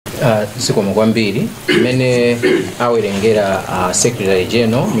Zikomo kwambiri mene awerengera Secretary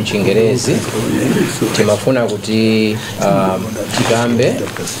General mchingerezi timafuna kuti tikambe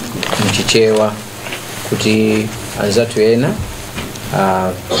mchichewa kuti anzathu ena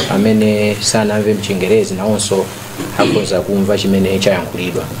amene sanamve mchingerezi nawonso akhoza kumva chimene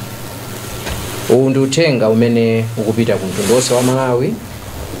chayankhulidwa. Uwu ndi uthenga umene ukupita ku mtundu wonse wa Malawi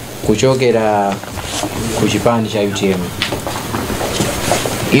kuchokera ku chipani cha UTM.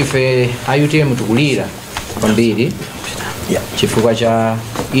 Ife a UTM tukulira kwambiri chifukwa cha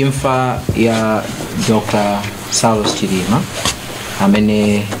imfa ya Dr. Saulos Chilima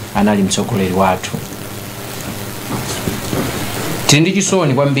amene anali mtsogoleri wathu. Tili ndi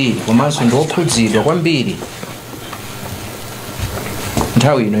chisoni kwambiri komanso ndi okhudzidwa kwambiri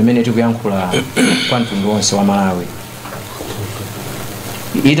nthawi ino imene tikuyankhula kwa mtundu wonse wa Malawi.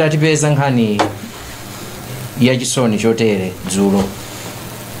 Itatipeza nkhani ya chisoni chotere dzulo,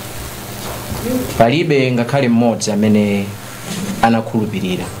 palibe ngakhale mmodzi amene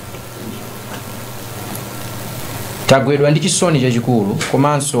anakhulupirira. Tagwedwa ndi chisoni chachikulu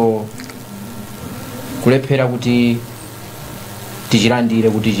komanso kulephera kuti tichilandire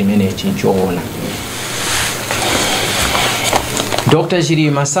kuti chimenechi nchoona. Dr.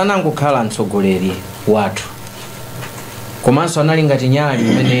 Chilima sanangokhala mtsogoleri wathu komanso anali ngati nyali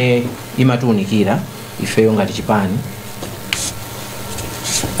imene imatiunikira ifeyo ngati chipani,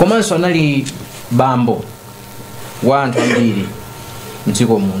 komanso anali bambo wa anthu ambiri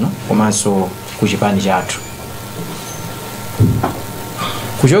mdziko muno komanso ku chipani chathu.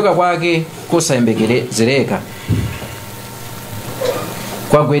 Kuchoka kwake kosayembekezereka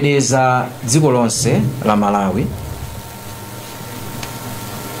kwagwedeza dziko lonse la Malawi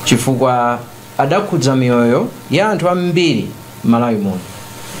chifukwa adakhudza miyoyo ya anthu ambiri Malawi muno.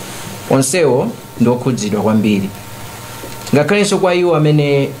 Onsewo ndokhudzidwa kwambiri, ngakhalenso kwa iwo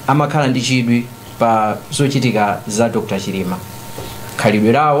amene amakhala ndi chidwi pa zochitika za Dr. Chilima.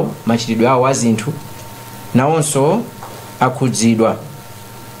 Khalidwe lawo, machitidwe awo a zinthu nawonso akhudzidwa.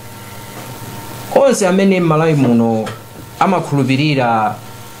 Onse amene Malawi muno amakhulupirira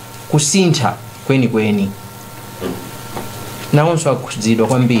kusintha kwenikweni nawonso akhudzidwa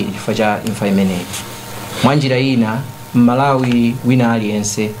kwambiri chifukwa cha imfa imeneyi. Mwanjira ina Malawi wina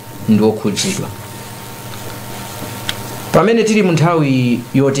aliyense ndi okhudzidwa. Pamene tili mu nthawi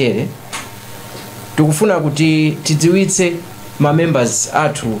yotere tikufuna kuti tidziwitse ma members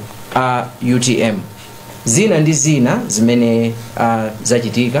athu a UTM zina ndi zina zimene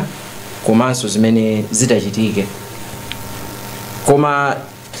zachitika komanso zimene zitachitike. Koma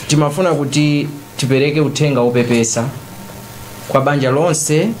timafuna kuti tipereke uthenga wopepesa kwa banja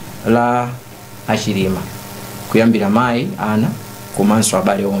lonse la Achilima, kuyambira mayi, ana komanso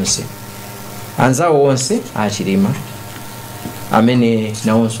abale onse, anzawo onse a Achilima amene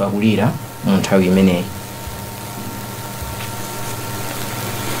nawonso akulira mu nthawi imeneyi.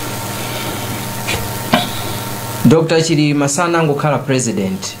 Dr. Chilima sanangokhala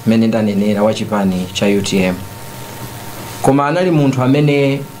president mene ndanenera wa chipani cha UTM, koma anali munthu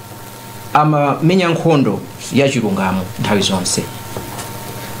amene amamenya nkhondo ya chilungamo nthawi zonse,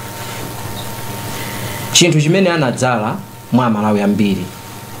 chinthu chimene anadzala mwa Malawi ambiri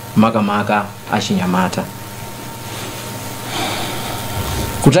makamaka achinyamata.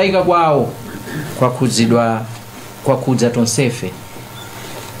 Kutayika kwawo kwakhudza tonsefe.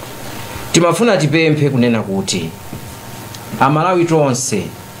 Timafuna tipemphe kunena kuti Amalawi tonse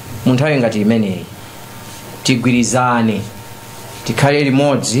mu nthawi ngati imeneyi tigwirizane, tikhale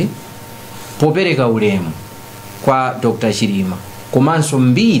limodzi popereka ulemu kwa Dr. Chilima komanso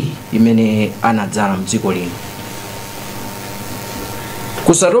mbiri imene anadzala mdziko lino.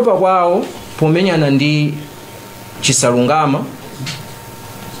 Kusatopa kwawo pomenyana ndi chisalungama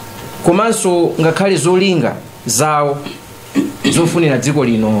komanso ngakhale zolinga zawo zofunira dziko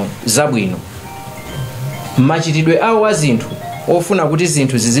lino zabwino, machitidwe awo a zinthu ofuna kuti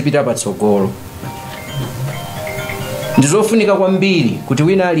zinthu zizipita patsogolo, ndizofunika kwambiri kuti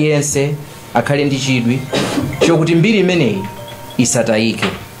wina aliyense akhale ndi chidwi chokuti mbiri imeneyi isatayike.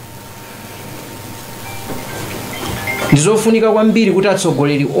 Ndizofunika kwambiri kuti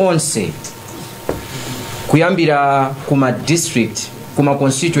atsogoleri onse kuyambira kuma district, kuma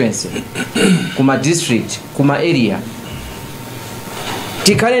constituency, kuma district, kuma area,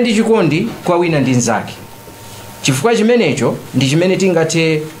 tikhale ndi chikondi kwa wina ndi nzake, chifukwa chimenecho ndi chimene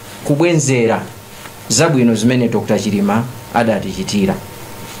tingathe kubwenzera zabwino zimene Dr. Chilima adatichitira.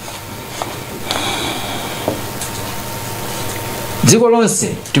 Dziko lonse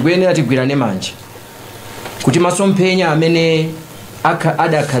tikuyenera tigwirane manja kuti masomphenya amene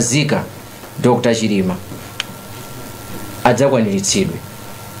adakhazika Dr. Chilima adzakwaniritsidwe.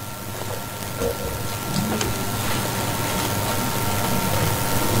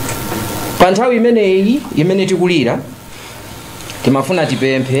 pa nthawi imeneyi imene tikulira timafuna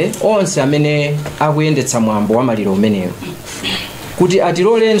tipemphe onse amene akuyendetsa mwambo wa maliro umenewo kuti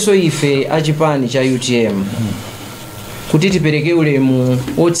atilolenso ife achipani cha UTM kuti tipereke ulemu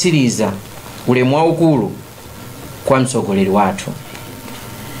otsiriza, ulemu waukulu kwa mtsogoleri wathu.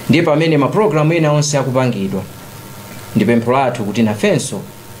 Ndiye pamene maprogramu ena onse akupangidwa ndi pempho lathu kuti nafenso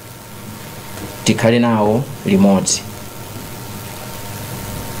tikhale nawo limodzi.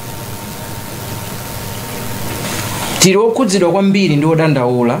 Tili okhudzidwa kwambiri ndi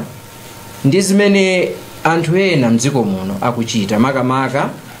odandaula ndi zimene anthu ena mdziko muno akuchita makamaka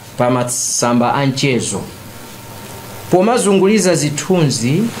pa masamba a mchezo pomazunguliza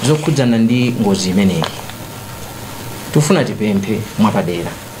zithunzi zokhudzana ndi ngozi imeneyi. Tufuna tipemphe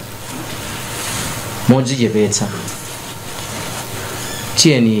mwapadera modzichepetsa,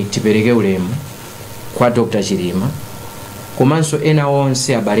 tiyeni tipereke ulemu kwa Dr. Chilima komanso ena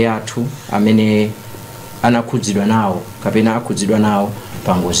onse abale athu amene anakhudzidwa nawo kapena akhudzidwa nawo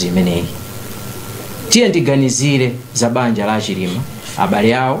pa ngozi imeneyi. Tiye tiganizire za banja la Chilima,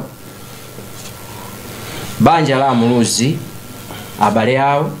 abale awo, banja la Muluzi, abale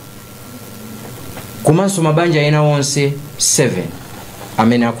awo, komanso mabanja ena onse 7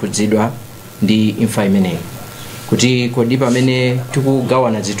 amene akhudzidwa ndi imfa imeneyi, kuti kodi pamene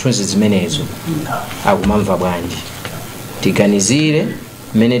tikugawana zithunzi zimenezo akumamva bwanji. Tiganizire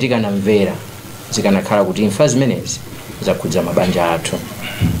mmene tikanamvera zikanakhala kuti imfa zimenezi zakhudza mabanja athu.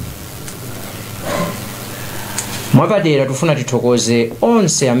 Mwapadera tufuna tithokoze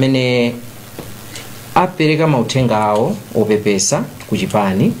onse amene apereka mauthenga awo opepesa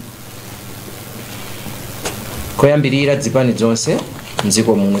kuchipani, koyambirira dzipani zonse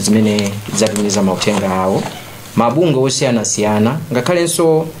mdziko muno zimene zatumiza mauthenga awo, mabungwe osiyanasiyana,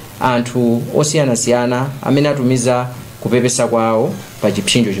 ngakhalenso anthu osiyanasiyana amene atumiza kupepesa kwawo pa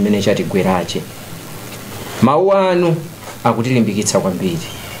chipsinjo chimene chatigwerache. Mawu anu akutilimbikitsa kwambiri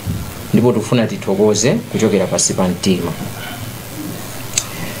ndipo tufuna tithokoze kuchokera pansi pa mtima.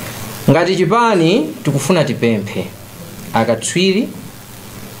 Ngati chipani tikufuna tipemphe akatswiri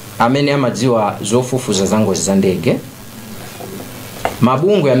amene amadziwa zofufuza za ngozi za ndege,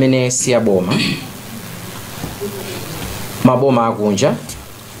 mabungwe amene si aboma, maboma akunja,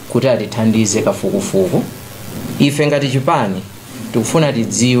 kuti atithandize kafukufuku. Ife ngati chipani tikufuna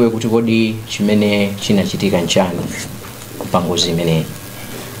tidziwe kuti kodi chimene chinachitika nchani pa ngozi imeneyi.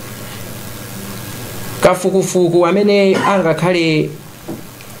 Kafukufuku amene angakhale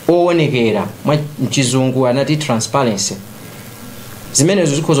oonekera mwa mchizungu anati transparency,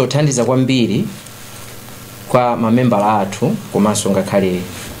 zimenezo zikhoza kuthandiza kwambiri kwa mamembala athu komanso ngakhale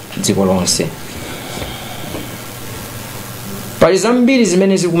dziko lonse. Pali zambiri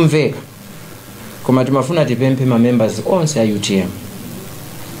zimene zikumveka koma timafuna tipemphe mamembers onse a UTM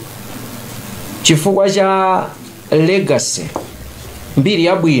chifukwa cha legacy mbiri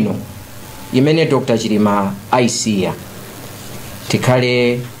yabwino imene Dr. Chilima aisiya.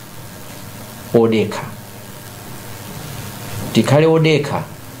 Tikhale odekha, tikhale odekha.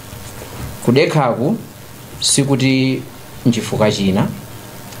 Kudekhaku sikuti nchifukwa china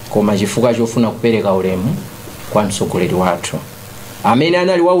koma chifukwa chofuna kupereka ulemu kwa mtsogoleri wathu amene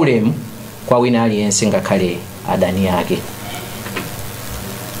anali wa ulemu kwa wina aliyense ngakhale adani yake.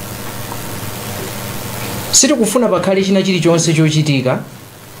 Sitikufuna pakhale china chilichonse chochitika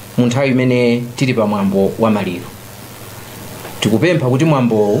mu nthawi imene tili pa mwambo wa maliro. Tikupempha kuti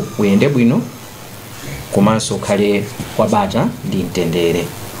mwambowu uyende bwino komanso ukhale wabata ndi mtendere.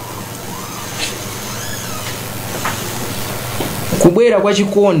 Kubwera kwa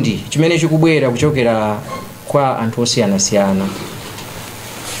chikondi chimene chikubwera kuchokera kwa anthu osiyanasiyana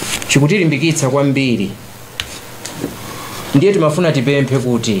chikutilimbikitsa kwambiri. Ndiye timafuna tipemphe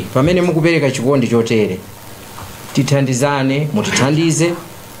kuti pamene mukupereka chikondi chotere tithandizane, mutithandize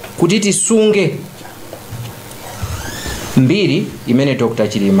kuti tisunge mbiri imene Dr.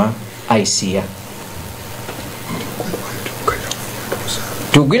 Chilima aisiya.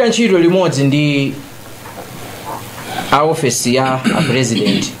 Tugwira ntchito limodzi ndi a ofesi ya a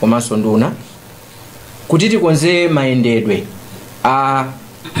president komanso nduna kuti tikonze mayendedwe a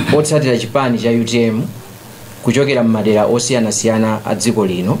otsatira chipani cha UTM kuchokera mmadera osiyanasiyana a dziko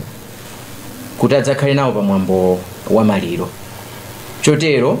lino kuti adzakhale nawo pa mwambo wa maliro.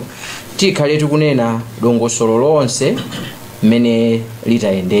 Chotero tikhale tikunena dongosolo lonse mmene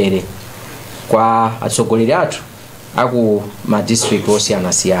litayendere kwa atsogoleri athu aku ma district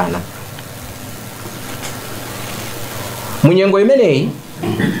osiyanasiyana. Munyengo imeneyi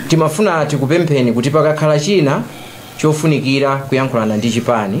timafuna tikupempheni kuti pakakhala china chofunikira kuyankhulana ndi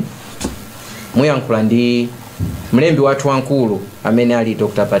chipani muyankhula ndi mlembi wathu wankulu amene ali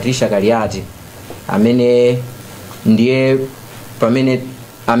Dr. Patricia Kaliati amene ndiye pamene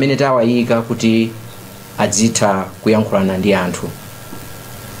amene tawayika kuti adzitha kuyankhulana ndi anthu.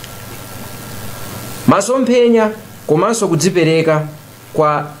 Masomphenya komanso kudzipereka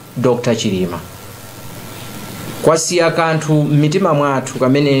kwa Dr. Chilima kwasiya kanthu m'mitima mwathu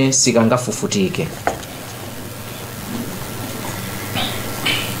kamene sikangafufutike.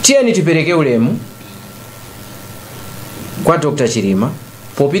 Tiyeni tipereke ulemu kwa Dr. Chilima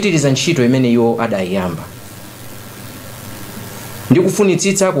popitiriza ntchito imene iwo adayiyamba ndi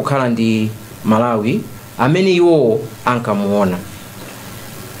kufunitsitsa kukhala ndi Malawi amene iwo ankamuona.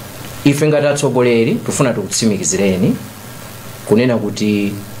 Ife ngati atsogoleri tufuna tikutsimikizireni kunena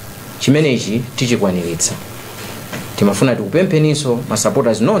kuti chimenechi tichikwaniritsa. Timafuna tikupempheninso ma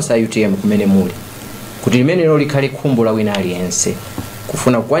supporters nonse a UTM kumene muli kuti limenelo likhale khumbo la wina aliyense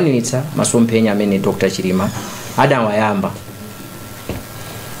kufuna kukwaniritsa masomphenya amene Dr. Chilima adawayamba.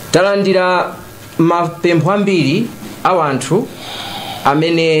 Talandira mapempho ambiri a anthu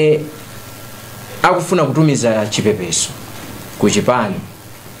amene akufuna kutumiza chipepeso ku chipani.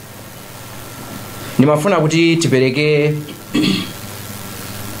 Ndimafuna kuti tipereke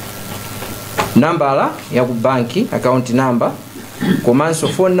nambala ya ku banki, account number, komanso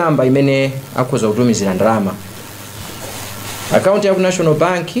phone number imene akhoza kutumizira ndalama. Account ya ku National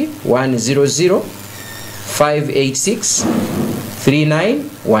Bank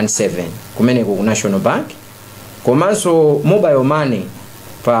 100-586-3917 kumeneko ku National Bank. Komanso mobile money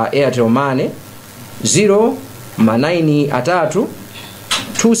pa Airtel Money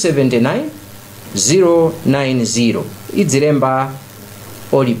 093-279-090 idzilemba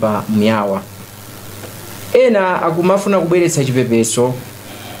Olipa Myawa. Ena akumafuna kubweretsa chipepeso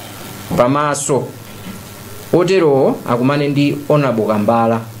pamaso otero akumane ndi Honorable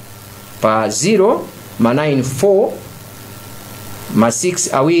Kambala pa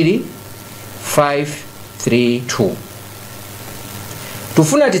 094-62532.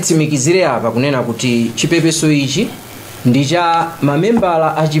 Tufuna titsimikizire apa kunena kuti chipepeso ichi ndi cha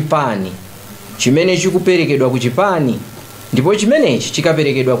mamembala a chipani chimene chikuperekedwa ku chipani ndipo chimenechi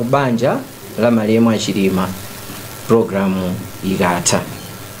chikaperekedwa ku banja la malemu a Chilima programu ikatha.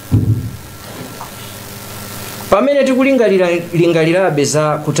 Pamene tikulingalirabe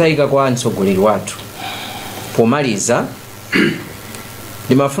za kutayika kwa mtsogoleri wathu, pomaliza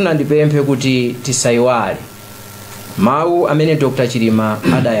ndimafuna ndipemphe kuti tisayiwale mawu amene Dr. Chilima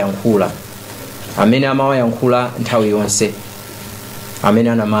adayankhula, amene amawayankhula nthawi yonse, amene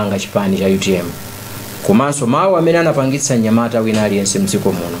anamanga chipani cha UTM, komanso mawu amene anapangitsa mnyamata wina aliyense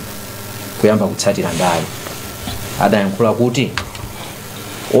mdziko muno kuyamba kutsatira ndale. Adayankhula kuti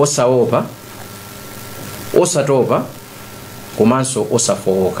osaopa, osatopa, komanso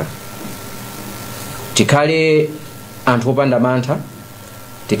osafowoka. Tikhale anthu opanda mantha,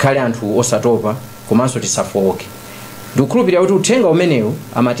 tikhale anthu osatopa, komanso tisafowoke. Ndikukhulupirira kuti uthenga umenewu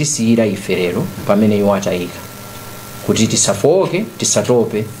amatisiyira ife lero pamene iwo atayika kuti tisafowoke,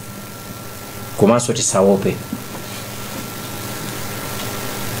 tisatope, komanso tisaope.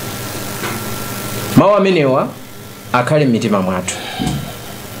 Mawu amenewa akhale m'mitima mwathu.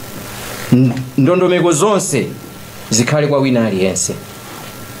 Ndondomeko zonse zikhale kwa wina aliyense.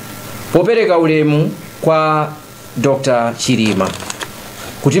 Popereka ulemu kwa Dr. Chilima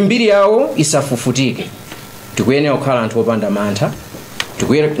kuti mbiri yawo isafufutike, tikuyenera kukhala anthu opanda mantha,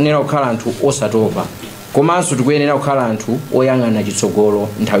 tikuyenera kukhala anthu osatopa, komanso tikuyenera kukhala anthu oyang'ana chitsogolo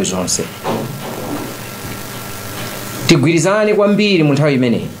nthawi zonse. Tigwirizane kwambiri mu nthawi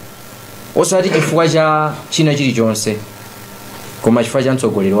imeneyi, osati chifukwa cha china chilichonse, koma chifukwa cha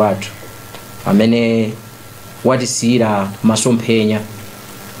mtsogoleri wathu amene watisiyira masomphenya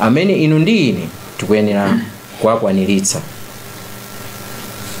amene inu ndi ine tikuyenera kuwakwaniritsa.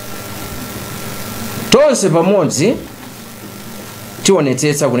 Tonse pamodzi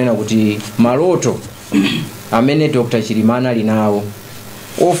tionetsetsa kunena kuti maloto amene Dr. Chilima ali nawo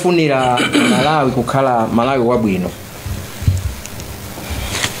ofunira Malawi kukhala Malawi wabwino,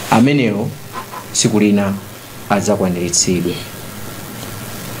 amenewo tsiku lina adzakwaniritsidwe.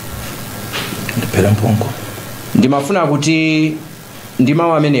 Ndimafuna kuti ndi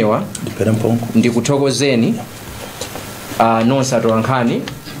mawu amenewa ndikuthokozeni nonse atolankhani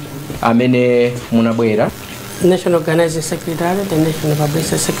amene munabwera. National Organizing Secretary, the National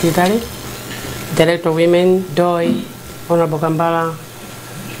Publicity Secretary, Director of Women, Doi, Honorable Kambala,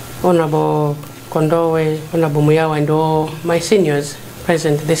 Honorable Kondowe, Honorable Muyawa, and all my seniors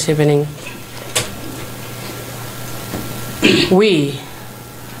present this evening. We,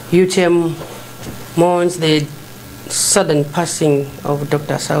 UTM, mourns the sudden passing of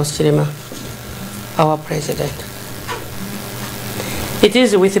Dr. Saulos Chilima. our president. It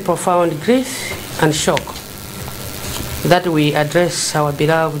is with profound grief and shock that we address our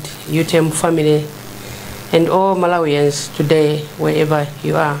beloved UTM family and all Malawians today, wherever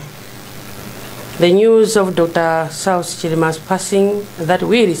you are. The news of Dr. Saulos Chilima's passing that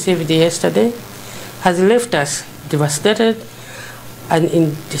we received yesterday has left us devastated and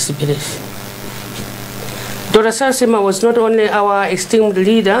in disbelief. Dr. Saulos Chilima was not only our esteemed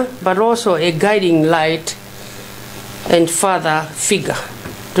leader, but also a guiding light and father figure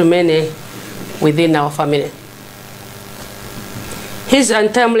to many within our family. His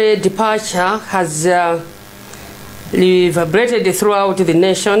untimely departure has reverberated throughout the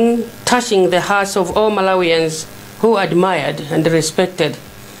nation, touching the hearts of all Malawians who admired and respected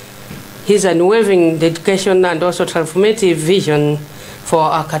his unwavering dedication and also transformative vision for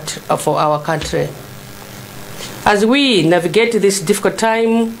our country. As we navigate this difficult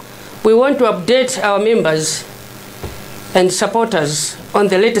time, we want to update our members and supporters on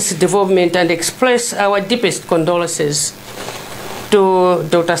the latest development and express our deepest condolences to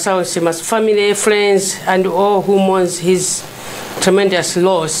Dr. Saulos Chilima's family, friends, and all who mourn his tremendous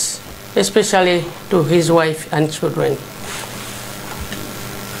loss, especially to his wife and children.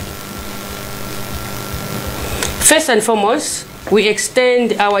 First and foremost, we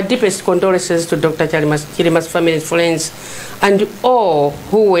extend our deepest condolences to Dr. Chilima's family, friends, and all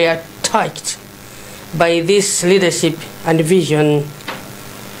who were touched by this leadership and vision.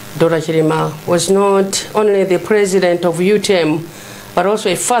 Dr. Chilima was not only the president of UTM, but also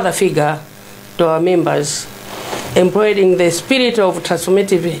a father figure to our members, embodying the spirit of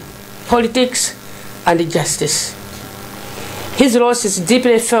transformative politics and justice. His loss is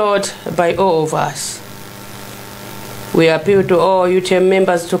deeply felt by all of us. We appeal to all UTM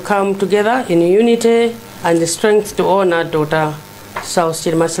members to come together in unity and strength to honor Dr. Saulos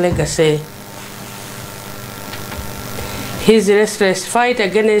Chilima's legacy. His restless fight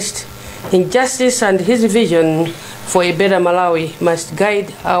against injustice and his vision for a better Malawi must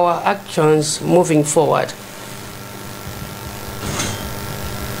guide our actions moving forward.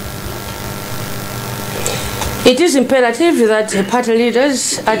 It is imperative that party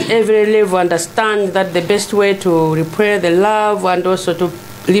leaders at every level understand that the best way to repay the love and also to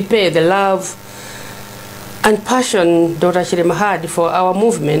repay the love and passion Dr. Chilima had for our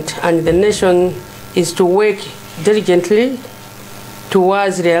movement and the nation is to work diligently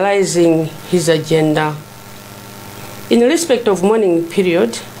towards realizing his agenda. In respect of mourning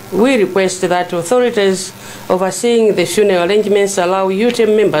period, we request that authorities overseeing the funeral arrangements allow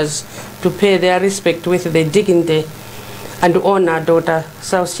UTM members to pay their respect with the dignity and honor Dr.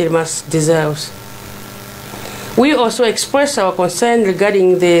 Saulos Chilima deserves. We also express our concern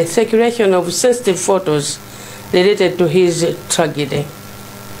regarding the circulation of sensitive photos related to his tragedy.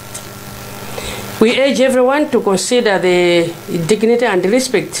 We urge everyone to consider the dignity and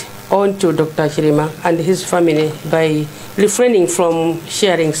respect owed to Dr. Chilima and his family by refraining from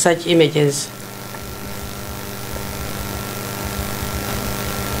sharing such images.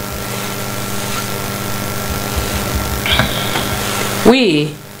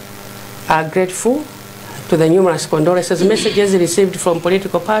 We are grateful to the numerous condolences messages received from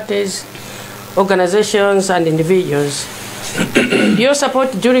political parties, organizations, and individuals. Your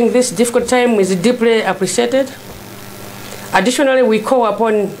support during this difficult time is deeply appreciated. Additionally, we call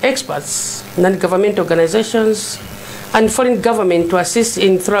upon experts, non-government organizations, and foreign government to assist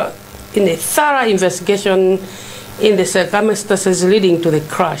in a thorough investigation in the circumstances leading to the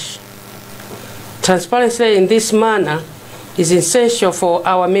crash. Transparency in this manner is essential for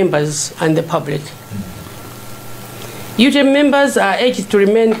our members and the public. UTM members are urged to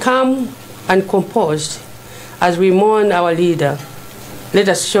remain calm and composed as we mourn our leader. Let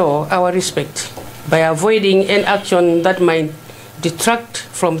us show our respect by avoiding any action that might detract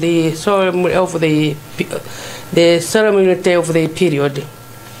from the solemnity of the period.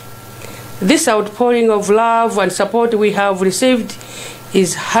 This outpouring of love and support we have received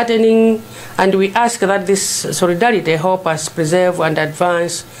is heartening, and we ask that this solidarity help us preserve and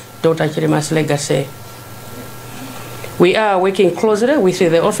advance Dr. Chilima's legacy. We are working closely with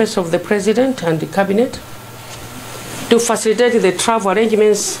the Office of the President and the Cabinet to facilitate the travel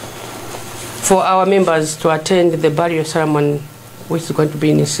arrangements for our members to attend the burial ceremony, which is going to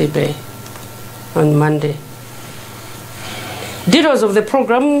be in Isibe on Monday. Details of the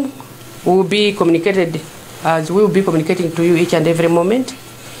program will be communicated, as we will be communicating to you each and every moment,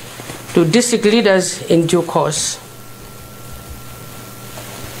 to district leaders in due course.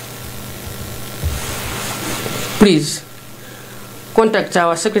 Please contact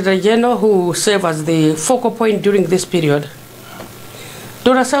our Secretary General, who will serve as the focal point during this period.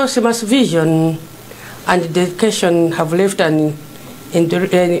 Dr. Saulos Chilima's vision and dedication have left an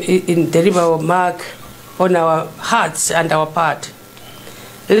indelible mark on our hearts and our part.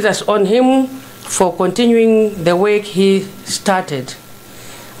 Let us honor him for continuing the work he started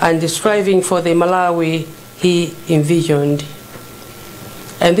and striving for the Malawi he envisioned.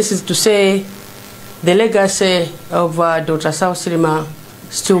 And this is to say, the legacy of Dr. Saulos Chilima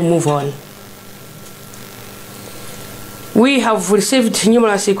still move on. We have received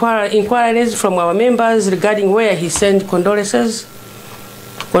numerous inquiries from our members regarding where he sent condolences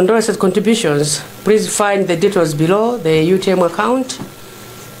contributions. Please find the details below. The UTM account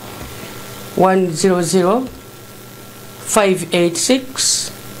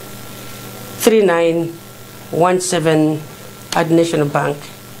 100-586-3917 at National Bank.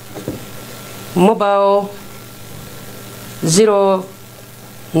 Mobile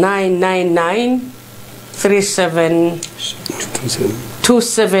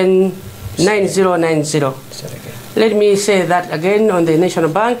 0999-3727-9090. Let me say that again on the National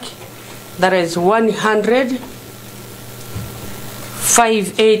Bank. That is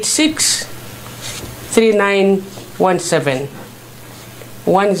 100-586-3917.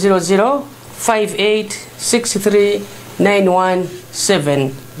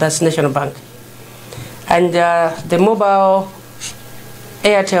 100-586-3917. That's National Bank. And the mobile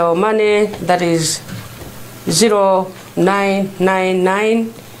Airtel money, that is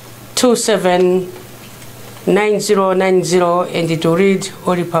 0999-279090, and it will read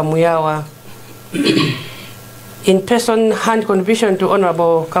Oripa Muyawa. In person hand contribution to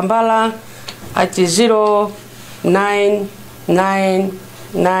Honorable Kambala at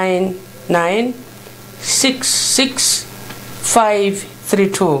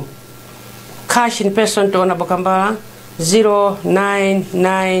 0999-66532. Cash in person to Honorable Kambala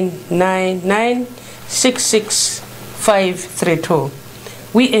 0999966532.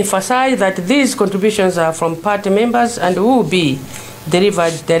 We emphasize that these contributions are from party members and will be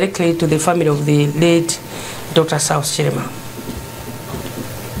delivered directly to the family of the late Dr. Saulos Chilima.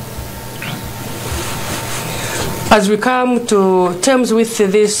 As we come to terms with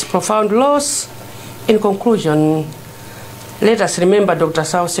this profound loss, in conclusion, let us remember Dr.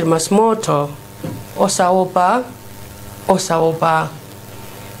 Saulos Chilima's motto, Osaopa, Osaopa,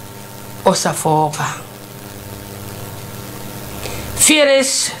 Osafopa.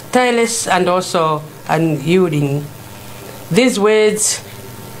 Fearless, tireless, and also unyielding. These words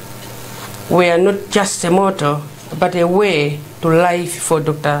were not just a motto, but a way to life for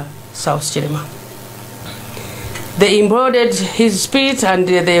Dr. Saulos Chilima. They embodied his spirit and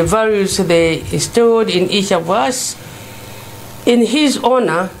the values they instilled in each of us. In his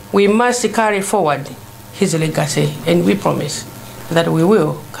honor, we must carry forward his legacy, and we promise that we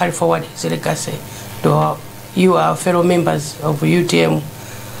will carry forward his legacy to our fellow members of UTM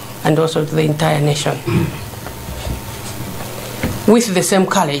and also to the entire nation. With the same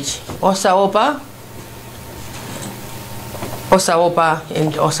courage, Osaopa, Osaopa,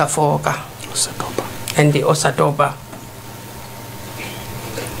 and Osafoka, and the Osatopa.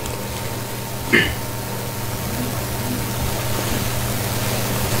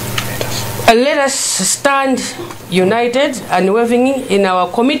 And let us stand united and unwavering in our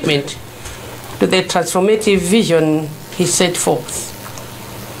commitment to the transformative vision he set forth.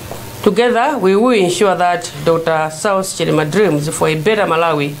 Together, we will ensure that Dr. Saulos Chilima dreams for a better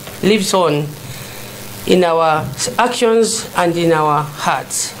Malawi lives on in our actions and in our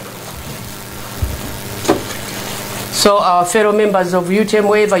hearts. So our fellow members of UTM,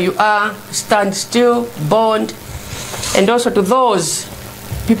 wherever you are, stand still, bond, and also to those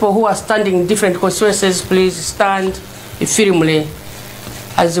people who are standing in different constituencies, please stand firmly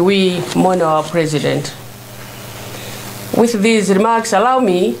as we mourn our president. With these remarks, allow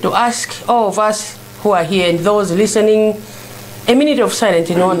me to ask all of us who are here and those listening a minute of silence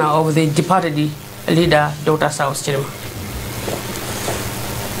in honor of the departed leader, Dr. Saulos Chilima.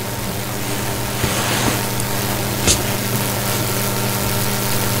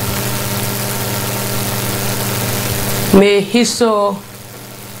 May his soul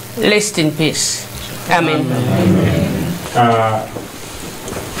rest in peace. Amen.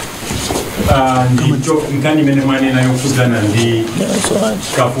 Ndicho nkani mene manena yokuzana ndi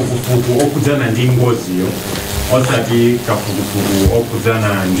kafukufuku okuzana ndi ngoziyo osati kafukufuku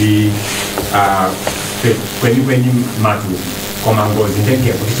okuzana ndi kweni matu koma ngozi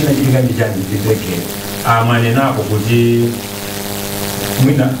ndege kuti china chitika ndi chani ndege manena apo kuti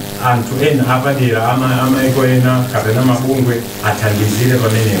mwina anthu ena apadera amaiko ena kapena mabungwe athandizire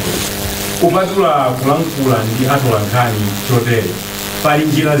pamenepo kupatula kulankhula ndi atolankhani chotere pali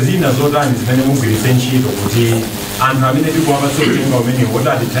njira zina zotani zimene mugwiritse ntchito kuti anthu amene tikuwapatsa uthenga umene woti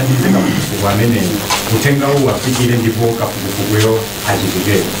atithandize kafukufuku amene uthenga uwu afikire ndipo kafukufukuyo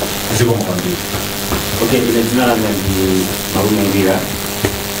achitikire. Zikomo kwambiri. Okay, ine dzina langa ndi Malume Ngwira.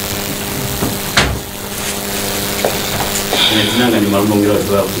 Ine dzina langa ndi Malume Ngwira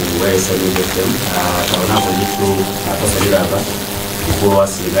kutoka ku UTM. Taonapo ndithu aposalira apa ndipo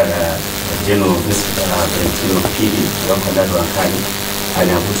asilikali General Valentino Pili wankhandatu wankhani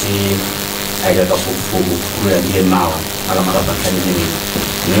ali akuti aika kafukufuku kuluya ndiye mawa akamaka nkhani imeneyi.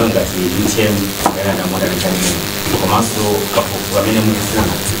 Ineyo ngati UTM ayana modern nkhani imeneyi. Komanso kafukufuku amene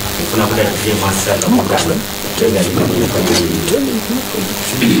mukufuna kuna kuti atiye masala mukana tenga limene nkhani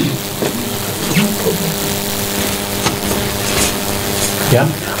imeneyi. Yeah,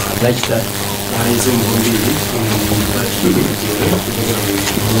 like that.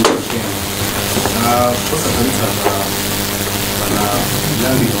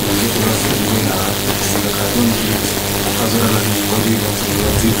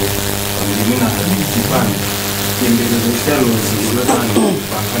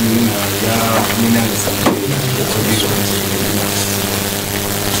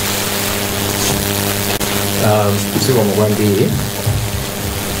 Zikomo kwambiri.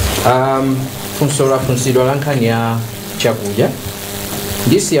 Funso lafunsidwa la nkhani ya chakudya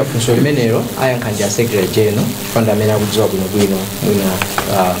ndisi ya funso limenelo ayankha a Secretary General chifukwa amene akudziwa bwinobwino mwina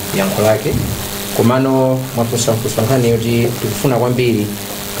yankho lake komano mwafunsa nkhani yoti tikufuna kwambiri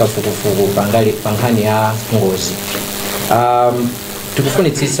kafukufuku pa nkhani ya ngozi.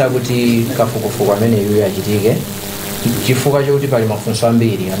 Tikufunitsitsa kuti kafukufuku ameneyo achitike chifukwa chokuti pali mafunso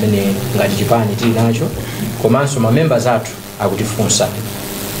ambiri amene ngati chipani tili nacho komanso mamembers athu akutifunsa.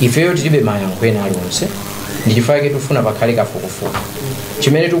 Ifeyo tilibe mayankho ena aliwonse ndi chifukwa chake tifuna pakhale kafukufuku.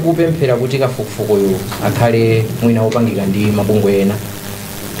 Chimene tikupemphera kuti kafukufukuyu akhale mwina wopangika ndi mabungwe ena.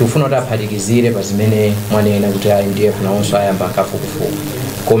 Tikufuna kuti aphatikizire pa zimene mwanena kuti IMDF nawonso ayamba kafukufuku.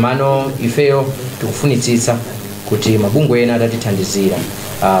 Komano ifeyo tikufunitsitsa kuti mabungwe ena atatithandizira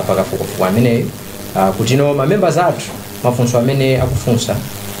pa kafukufuku ameneyo kuti no mamembers athu mafunso amene akufunsa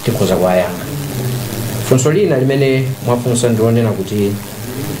tikhoza kuwayankha. Funso lina limene mwafunsa ndionena kuti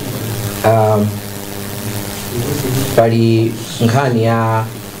pali nkhani ya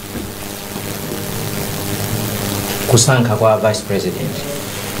kusankha kwa Vice President.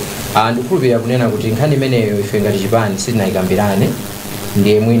 Ndikhulupirira kunena kuti nkhani imeneyo ife ngati chipani sitinayikambirane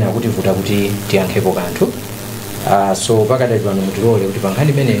ndiye mwina kutivuta kuti tiyankhepo kanthu. So pakadali pano mutilole kuti pa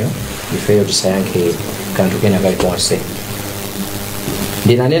nkhani imeneyo ifeyo tisayankhe kanthu kena kalikonse.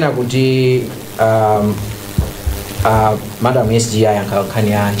 Ndinanena kuti Madam SG ayankha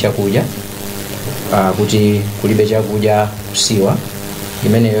nkhani ya chakudya kuti kulibe chakudya kusiwa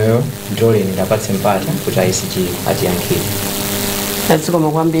imeneyo ndole ndapatse mpata kuti ICG atiyankhire.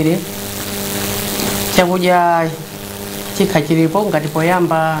 Zikomo kwambiri. Chakudya chikha chilipo ngati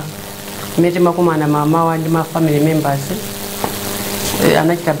poyamba imene timakumana mamawa ndi ma family members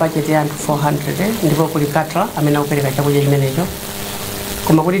anachita budget ya anthu 400 ndipo kuli katra amene akupereka chakudya chimenecho.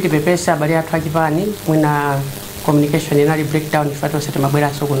 Koma kuti tipepese abale athu achipani mwina communication inali breakdown ifatonse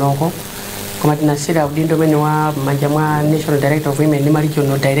timabweranso kunoko. Koma tinasira udindo umene wa manja mwa National Director of Women ndi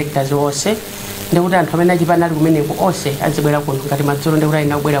regional directors onse ndikuti anthu amene achipani ali kumeneko onse azibwera kuno ngati madzulo ndikuti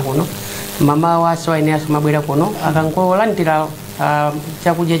ayina kubwera kuno mamawa so ayeneranso mabwera kuno akangolandira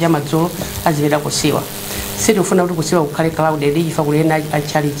chakudya cha madzulo azipita kusiwa. Sitifuna kuti kusiwa kukhale crowded chifukwa kuli ena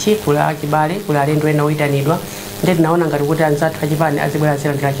achalichi kuli achibale kuli alendo ena oyitanidwa ndi tinaona ngati kuti anzathu achipani azibwera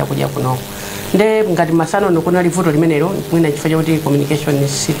azilandira chakudya kunoko. Nde ngati masano nokuna livuto limenelo mwina chifukwa chokuti communication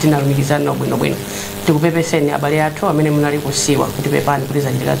sitinalumikizana bwinobwino. Tikupepeseni abale athu amene munali kusiwa kuti pepani kuti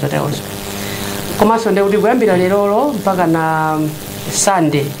zachitika zoterozo. Komanso ndi kuti kuyambira lerolo mpaka na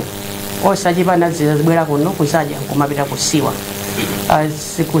Sunday onse achipani azibwera kuno kuzadya kumapita kusiwa.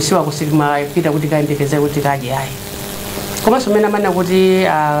 Kusiwa kusikimapita kuti kayembekeze kuti kadye ayi. Komanso mmene amana kuti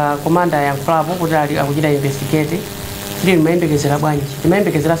komanda ya mfulapo kuti akuchita investigate ndi mayembekezera bwanji.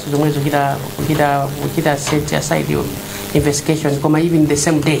 Mayembekezeraso zomwe kuchita set aside investigation koma even the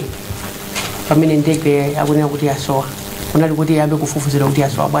same day pamene ndege akunena kuti yasowa. Kunali kuti yambe kufufuzira kuti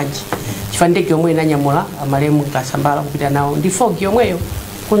yasowa bwanji. Chifukwa ndege yomwe inanyamula amalemu kasambala kupita nawo ndi fog yomweyo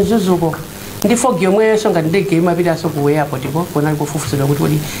kunzuzuko. Ndi fog yomweyo so ngati ndege imapita so ku airport ko kunali kufufuzira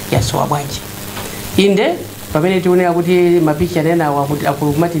kuti yasowa bwanji. Inde pamene tionera kuti mapicha nena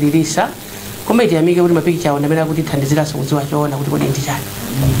akumatilirisa koma itiyamike kuti mapicha awo ndamene kuti thandiziraso kudziwa choona kuti kodi ndi chani.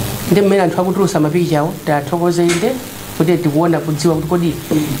 Ndi mmene anthu akutulusa mapicha awo tathokoze inde kuti tikuona kudziwa kuti kodi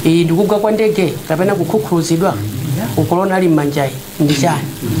ndikugwa kwa ndege kapena kukhukhuluzidwa ukolona ali mmanjayi ndi chani.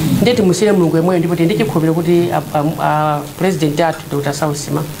 Ndeti musire mulungu yemweyo ndipo ndi chikhulupiriro kuti president athu Dr. Saulos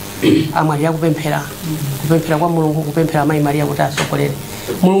Chilima amwalira kupemphera kwa mulungu kupemphera mayi Maria kuti asokolere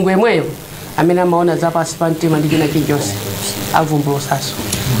mulungu yemweyo amene amaona zapasi pa mtima ndi china chilichonse avumbulusaso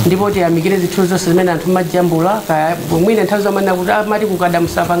ndipo tiyamikire zithu zonse zimene anthu majambula mwina nthawi zamanena kuti amati kukada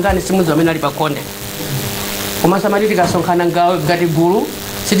musapangane simudzi amene ali pakonde komanso amati tikasonkhana ngati gulu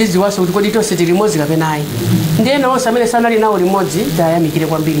sitidziwanso kuti kodi tonse tili limodzi kapena ayi ndiye ena onse amene sanali nawo limodzi tayamikire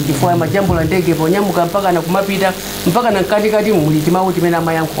kwambiri chifukwa majambula ndege ponyamuka mpaka na kumapita mpaka na mkatikati muli timawu timene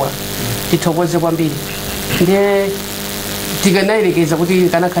amayankhula tithokoze kwambiri ndiye tikanayerekeza kuti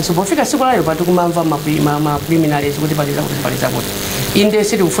kanakhaso pofika siku layo patikumamva ma preliminaries kuti paliza kuti inde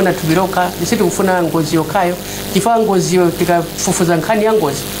sitikufuna thupi lokha sitikufuna ngozi yokhayo chifukwa ngoziyo tikafufuza nkhani ya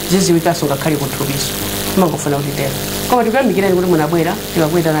ngozi ziziwikanso ngakhale kuthupiso timangofuna kuti tero koma tikuyamikireni kuti munabwera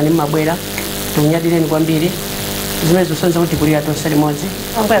tikakuyitanani mmabwera tikunyadireni kwambiri zimene zosonza kuti kulira tonse limodzi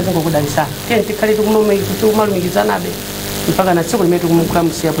ambuye azingokudalisana tiyeni tikhale tikumalumikizanabe mpaka na tsiku limene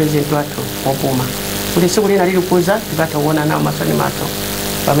tikumukamusiya president wathu wopuma kuti tsiku lina lilikuza tikatha kuona nawo masoni mathu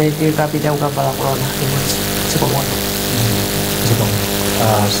pamene tikapita kukavala kulona limodzi tsiku moto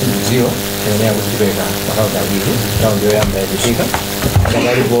sindidziwa tiyenera kuchipeka makaundi awiri raundi yoyamba yachitika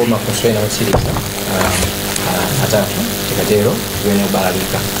akadalipo mafunso ena otsiriza atatu tikatero tiyenera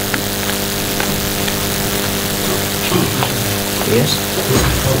kubalalika. Yes.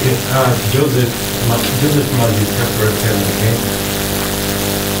 Okay. Joseph Mazika Protein, okay.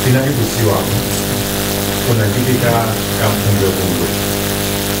 Tinari kusiwamu. Kuna kitika kampungo.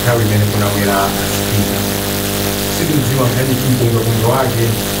 Kawi mene kuna wira aspika. Siku ziwa kani kimpungo wake.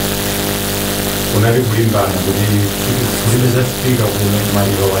 Kuna kulimbana kuti kulimeza spika kuna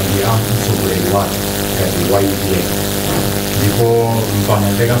maliwa wandi amkusogole watu kati YUTM. Ndipo mpana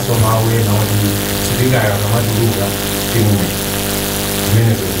teka somawe na wadi spika ya kamati luga kimume.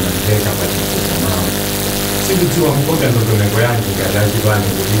 Menezo zinateka pachifuza nao sikudziwa mkoda ndondomeko yangu ngadaji bani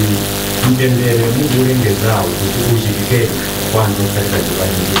kuti mtendere mukulengezao kuti uchitike kwanza katika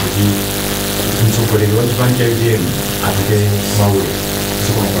chipani kuti mtsogoleri wa chipani cha UTM apite maule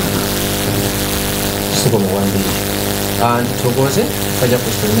sikomwambiri tithokoze faja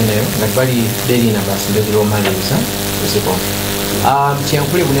kusto limeneyo ngati pali delina basi ndezilomaliza kusiko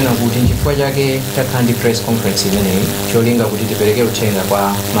tiyankhule kunena kuti nchifukwa chake takhala ndi press conference imeneyi cholinga kuti tipereke uthenga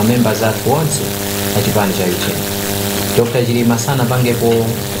kwa mamembers athu onse a chipani cha UTM. Dr. Chilima sanapangepo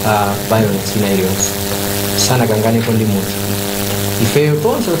violence ina iliyonse sanakanganepo ndi munthu ifeyo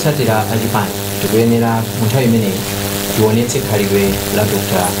tonse otsatira achipani tikuyenera mu nthawi imeneyi tionetse khalidwe la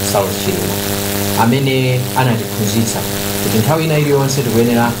Dr. Saulos Chilima amene anatiphunzitsa kuti nthawi ina iliyonse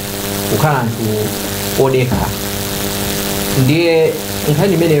tikuyenera kukhala anthu odekha. Ndiye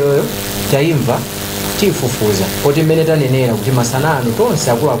nkhani imeneyoyo tayimva tifufuza kuti mmene tanenera kuti masanano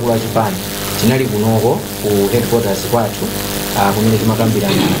tonse akuluakulu achipani tinali kunoko ku headquarters kwathu kumene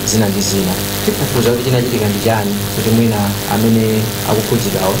timakambirana zina ndi zina tifufuza kuti chinachitika ndi chani kuti mwina amene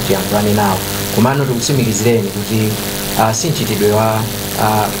akukhudzidwawo tiyankhulane nawo komano tikutsimikizireni kuti si mchitidwe wa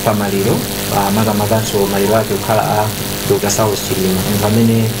pamaliro makamakanso maliro ake kukhala a Dr. Saulos Chilima munthu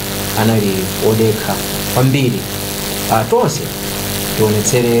amene anali odekha kwambiri. Tonse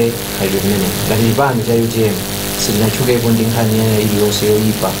tionetsere khalidwe limene ngati chipani cha UTM sitinatchukepo ndi nkhani iliyonse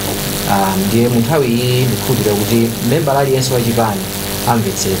yoyipa. Ndiye mu nthawi iyi ndikukhulupirira kuti memba aliyense wa chipani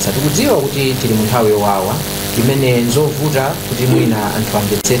amvetsetsa. Tikudziwa kuti tili mu nthawi yowawa imene nzovuta kuti mwina anthu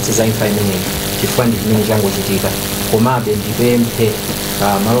amvetsetse za imfa imeneyi chifukwa ndi chimene changochitika komabe ndipemphe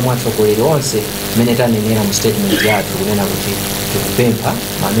malo mwa atsogoleri onse mmene tanenera mu statement yathu kunena kuti tikupempha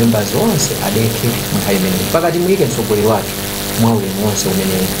mamembers onse adekhe mu nthawi imeneyi mpaka timuyike mtsogoleri wathu mwa ulemu wonse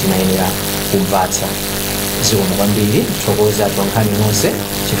umene tinayenera kumvatsa. Zikomo kwambiri tithokoza tonkhani nonse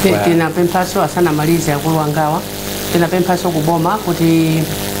chifukwa tinapemphaso asanamalize akulu angawa tinapemphaso kuboma kuti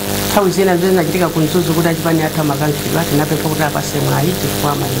nthawi zina zinachitika kunzuzu kuti achipani athu amakankhidwa tinapempha kuti apase mwayi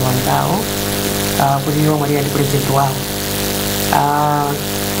chifukwa maliro angawo kuti iwo mwalira ndi president wawo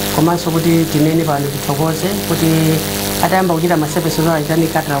komanso kuti tinene pano tithokoze kuti atayamba kuchita masepeso zawo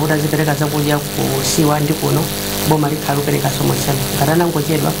achitanikaatala kuti azipereka zakudya kusiwa ndi kuno boma likhala kuperekaso monsemo ngati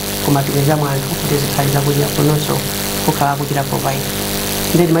anangochedwa kumatumiza mwanthu kuti zikhali zakudya kunonso kukhala kuchita provide.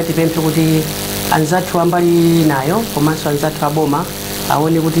 Ndiye timatipemphe kuti anzathu ambali nayo komanso anzathu aboma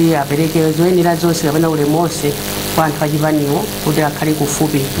aone kuti apereke zoyenera zonse kapena ulemu wonse kwa anthu achipaniwo kuti akhale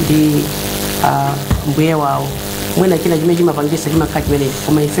kufupi ndi mbuye wawo. Mwina china chimene chimapangisa chimakhala chimenechi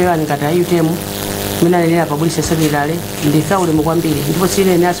koma ifeyo ngati a UTM mwina anenera publicity secretary ndife ulemu kwambiri ndipo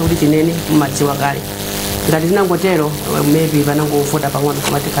sileneranso kuti tinene mumadziwa kale. Ngati tinangotero maybe panangovuta pang'ono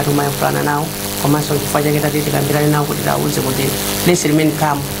koma tikhati umayankhulana nawo komanso chifukwa chake tati tikambirane nawo kuti tawuze kuti let's remain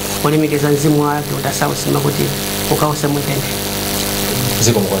calm polemekeza mzimu wa Dr. Saulos Chilima kuti ukawuse mutende.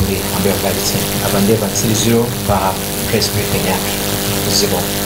 zikomo kwambiri ambuye akudalitseni. Apa ndiye pa mtsiriziro pa press briefing yake. Zikomo.